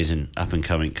Kelso, is an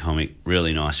up-and-coming comic,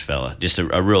 really nice fella. Just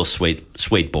a real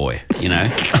sweet boy, a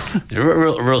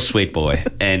real sweet boy.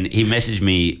 And he messaged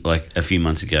me like a few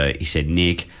months ago. He said,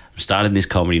 Nick, I'm starting this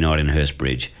comedy night in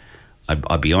Hurstbridge.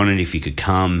 I'd be honoured if you could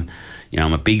come.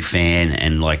 I'm a big fan,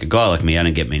 and like a guy like me, I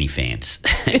don't get many fans.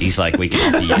 He's like, we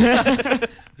can offer you.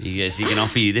 He goes, he can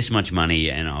offer you this much money,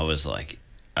 and I was like,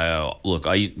 oh, look,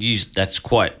 that's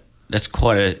quite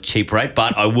a cheap rate,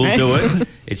 but I will do it.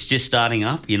 It's just starting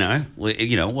up,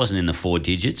 it wasn't in the 4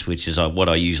 digits, which is what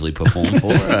I usually perform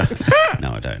for.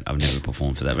 No, I don't. I've never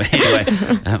performed for that. But anyway,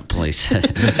 please,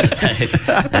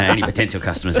 any potential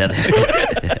customers out there,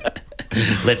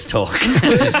 let's talk.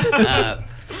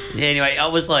 Anyway, I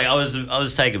was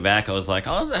taken back. I was like,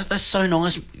 oh, that's so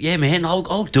nice. Yeah, man,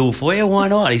 I'll do it for you. Why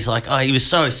not? He's like, he was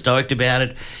so stoked about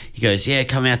it. He goes, yeah,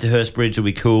 come out to Hurstbridge. It'll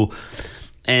be cool.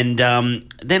 And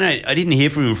then I didn't hear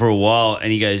from him for a while.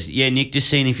 And he goes, yeah, Nick, just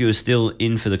seeing if you were still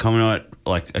in for the comedy night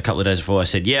like a couple of days before. I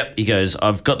said, yep. He goes,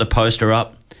 I've got the poster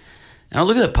up. And I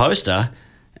look at the poster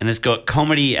and it's got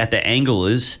comedy at the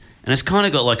Anglers. And it's kind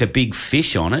of got like a big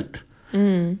fish on it.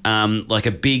 Like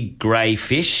a big grey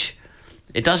fish.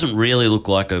 It doesn't really look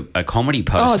like a comedy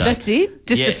poster. Oh, that's it?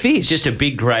 Just a fish? Just a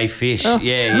big grey fish. Oh.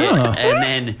 Yeah.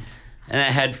 And it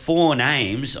had 4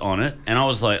 names on it. And I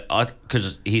was like,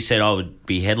 because he said I would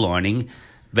be headlining,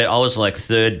 but I was like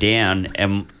third down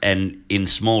and in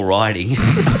small writing.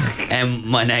 And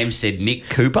my name said Nick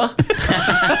Cooper.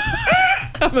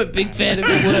 I'm a big fan of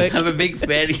your work. I'm a big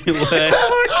fan of your work. Oh,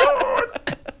 my God.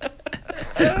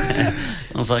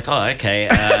 I was like, oh, okay.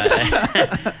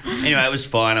 Anyway, it was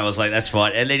fine. I was like, that's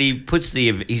fine. And then he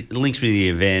links me to the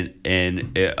event,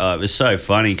 and it was so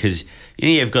funny because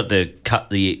you've got the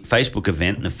Facebook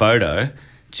event and the photo.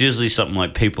 It's usually something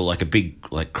like people, like a big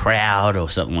crowd or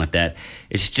something like that.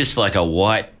 It's just like a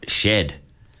white shed,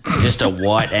 just a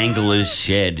white Angler's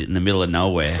shed in the middle of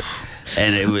nowhere,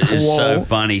 and it was so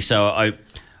funny. So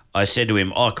I said to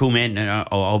him, oh, cool, man, no,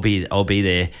 I'll be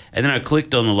there. And then I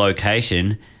clicked on the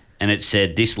location, and it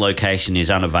said this location is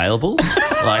unavailable,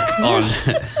 like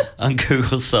on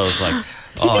Google. So I was like,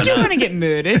 Do you think you're going to get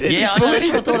murdered? Yeah, I know. That's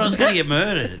what I thought I was going to get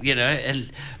murdered, you know.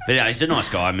 But yeah, he's a nice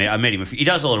guy. I met him. He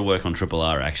does a lot of work on Triple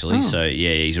R, actually. Oh. So,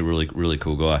 yeah, he's a really, really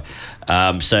cool guy.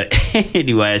 So,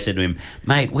 anyway, I said to him,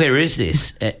 mate, where is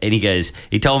this? And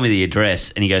he told me the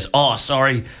address, and he goes, oh,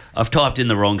 sorry, I've typed in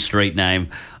the wrong street name.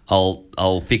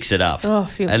 I'll fix it up. Oh,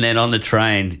 phew. And then on the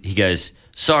train, he goes,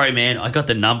 sorry, man, I got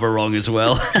the number wrong as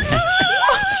well.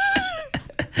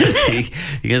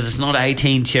 He goes, it's not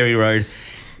 18 Cherry Road.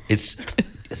 It's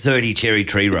 30 Cherry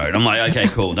Tree Road. I'm like, okay,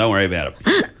 cool. Don't worry about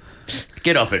it.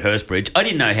 Get off at Hurstbridge. I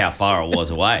didn't know how far it was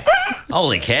away.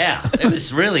 Holy cow. It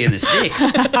was really in the sticks.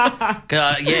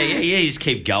 You just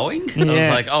keep going. I was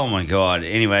like, oh, my God.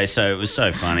 Anyway, so it was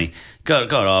so funny.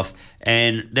 Got off,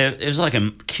 and it was like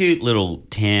a cute little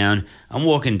town. I'm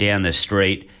walking down the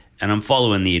street, and I'm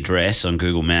following the address on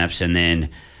Google Maps, and then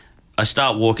I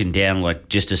start walking down like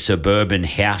just a suburban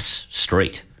house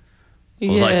street. I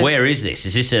was like, where is this?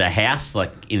 Is this at a house,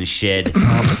 like in a shed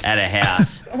at a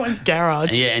house? Someone's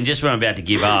garage. Yeah, and just when I'm about to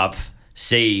give up,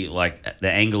 see like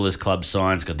the Anglers Club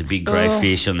sign's got the big grey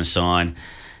fish on the sign,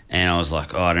 and I was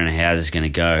like, I don't know how this is going to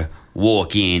go.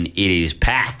 Walk in, it is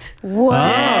packed. Wow.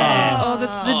 Yeah. Oh,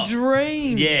 that's the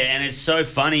dream. Yeah, and it's so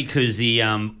funny because the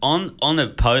on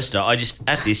the poster, I just,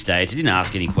 at this stage, I didn't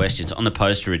ask any questions. On the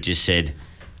poster, it just said,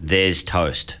 there's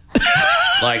toast.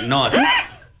 Like, not...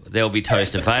 There'll be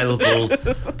toast available.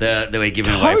 We're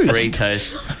giving away free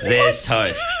toast. There's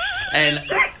toast. And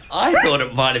I thought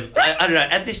it might have... I don't know.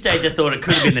 At this stage, I thought it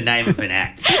could have been the name of an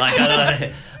act. Like,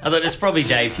 I thought it's probably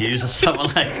Dave Hughes or someone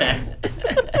like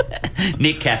that.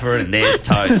 Nick Caffer and there's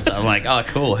toast. I'm like, oh,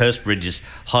 cool. Hurstbridge's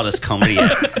hottest comedy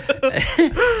act.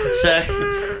 So,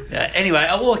 anyway,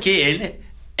 I walk in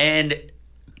and...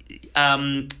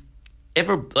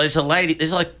 there's a lady...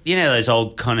 There's like... You know those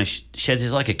old kind of sheds?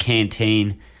 There's like a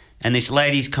canteen... And this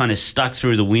lady's kind of stuck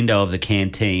through the window of the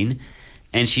canteen,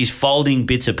 and she's folding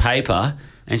bits of paper,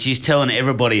 and she's telling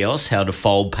everybody else how to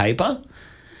fold paper.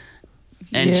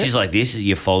 And she's like, this,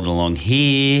 you fold it along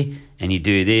here, and you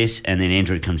do this. And then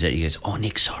Andrew comes out, he goes, oh,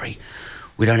 Nick, sorry,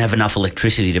 we don't have enough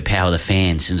electricity to power the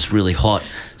fans, and it's really hot,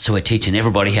 so we're teaching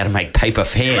everybody how to make paper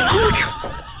fans. Oh, my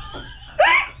God.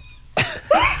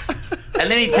 And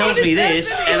then he tells me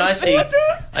this, and I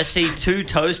see two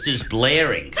toasters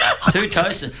blaring. Two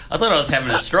toasters. I thought I was having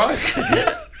a stroke.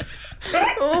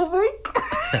 Oh, my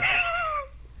God.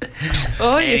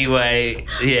 Anyway,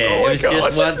 it was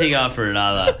just one thing after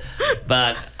another.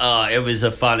 But it was the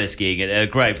funnest gig.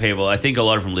 And great people. I think a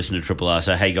lot of them listen to Triple R.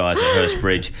 So, hey, guys, at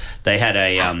Hurstbridge, they had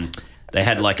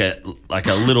like a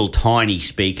little tiny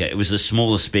speaker. It was the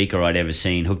smallest speaker I'd ever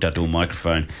seen, hooked up to a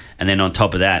microphone. And then on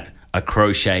top of that, a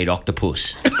crocheted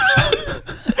octopus.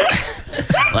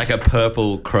 Like a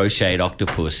purple crocheted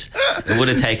octopus. It would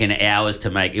have taken hours to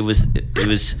make. It was the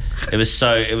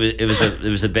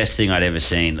best thing I'd ever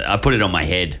seen. I put it on my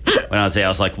head when I was there. I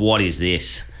was like, what is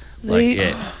this? Like,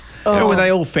 yeah. Oh. Were they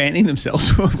all fanning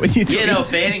themselves when you? Yeah, they were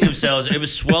fanning themselves. It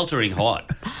was sweltering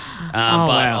hot.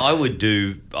 Wow. I would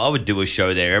do a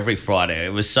show there every Friday.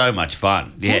 It was so much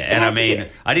fun. Yeah, and I mean,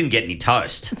 I didn't get any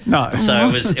toast. No, so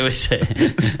it was.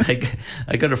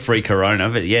 I got a free Corona,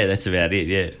 but yeah, that's about it.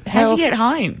 Yeah. How'd you get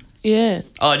home? Yeah.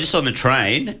 Oh, just on the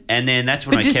train, and then that's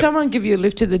when Did someone give you a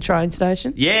lift to the train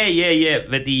station? Yeah.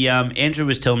 But the Andrew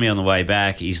was telling me on the way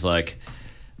back. He's like,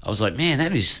 I was like, man,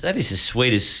 that is the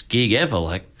sweetest gig ever.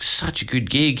 Like, such a good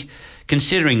gig,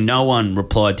 considering no one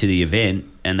replied to the event.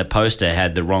 And the poster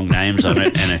had the wrong names on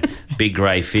it and a big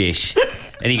grey fish.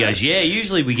 And he goes, yeah,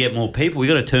 usually we get more people. We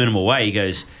got to turn them away. He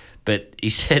goes, but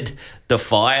he said the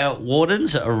fire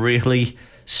wardens are really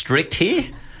strict here.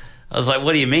 I was like,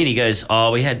 what do you mean? He goes,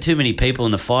 oh, we had too many people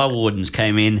and the fire wardens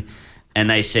came in and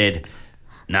they said,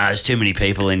 no, there's too many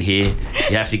people in here.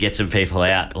 You have to get some people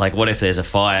out. Like, what if there's a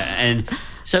fire? And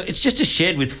so it's just a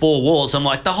shed with 4 walls. I'm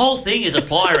like, the whole thing is a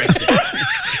fire exit.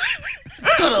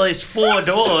 It's got at least 4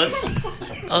 doors.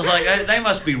 I was like, they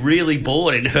must be really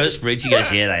bored in Hurstbridge. He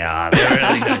goes, yeah, they are.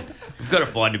 We've got to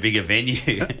find a bigger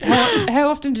venue. How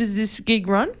often does this gig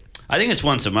run? I think it's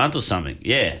once a month or something.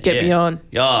 Yeah. Get me on.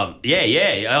 Yeah.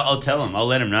 I'll tell him. I'll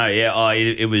let him know. Yeah.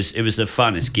 It was the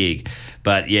funnest gig.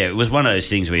 But yeah, it was one of those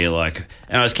things where you're like,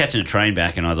 and I was catching a train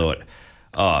back and I thought,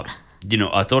 I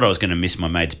thought I was going to miss my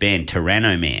mate's band,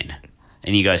 Tyranno Man.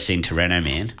 And you guys seen Tyranno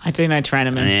Man? I do know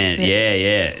Tyranno Man.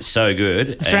 Yeah. So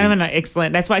good. Tyranno Man are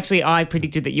excellent. That's why actually I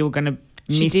predicted that you were going to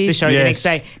miss the show the next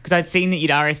day because I'd seen that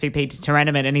you'd RSVP'd to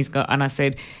Tyranno Man and I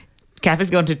said, Cap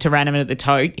has gone to Taranum at the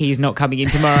Tote. He's not coming in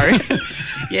tomorrow.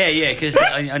 Yeah, because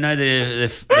I know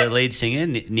the lead singer,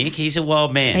 Nick, he's a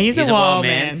wild man. He's a wild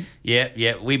man.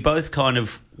 Yeah. We both kind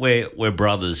of, we're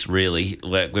brothers, really.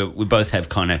 We both have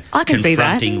kind of I can see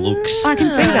that. confronting looks. I can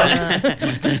see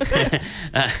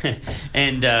that.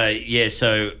 And,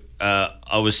 so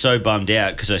I was so bummed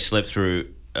out because I slept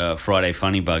through Friday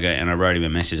Funny Bugger, and I wrote him a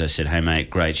message. I said, hey, mate,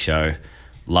 great show.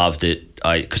 Loved it.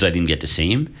 Because I didn't get to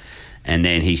see him. And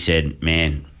then he said,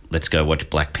 man, let's go watch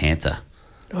Black Panther.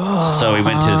 Oh. So we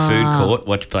went to the food court,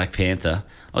 watched Black Panther.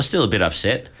 I was still a bit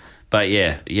upset, but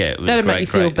yeah, it was That'd great. make you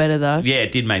feel better, though. Yeah,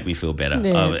 it did make me feel better.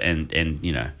 Yeah. And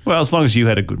you know. Well, as long as you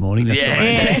had a good morning, that's all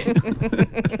right.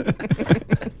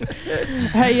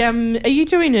 Hey, are you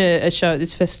doing a show at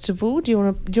this festival? Do you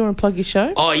want to plug your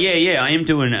show? Oh yeah. I am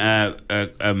doing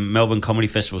a Melbourne Comedy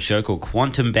Festival show called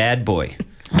Quantum Bad Boy.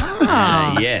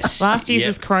 Yes. Last year's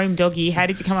was Chrome Doggy. How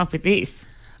did you come up with this?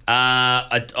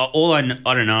 I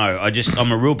don't know.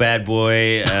 I'm a real bad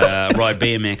boy. Ride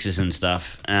BMXs and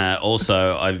stuff.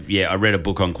 Also, I read a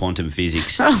book on quantum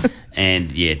physics,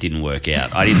 and it didn't work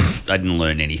out. I didn't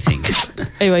learn anything.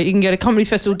 Anyway, you can go to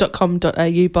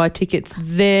comedyfestival.com.au, buy tickets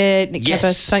there. Nick Yes.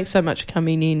 Capper, thanks so much for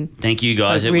coming in. Thank you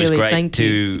guys. It was great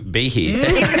to be here.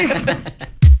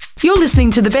 You're listening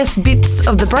to the best bits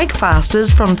of the Breakfasters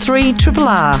from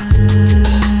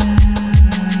 3RRR.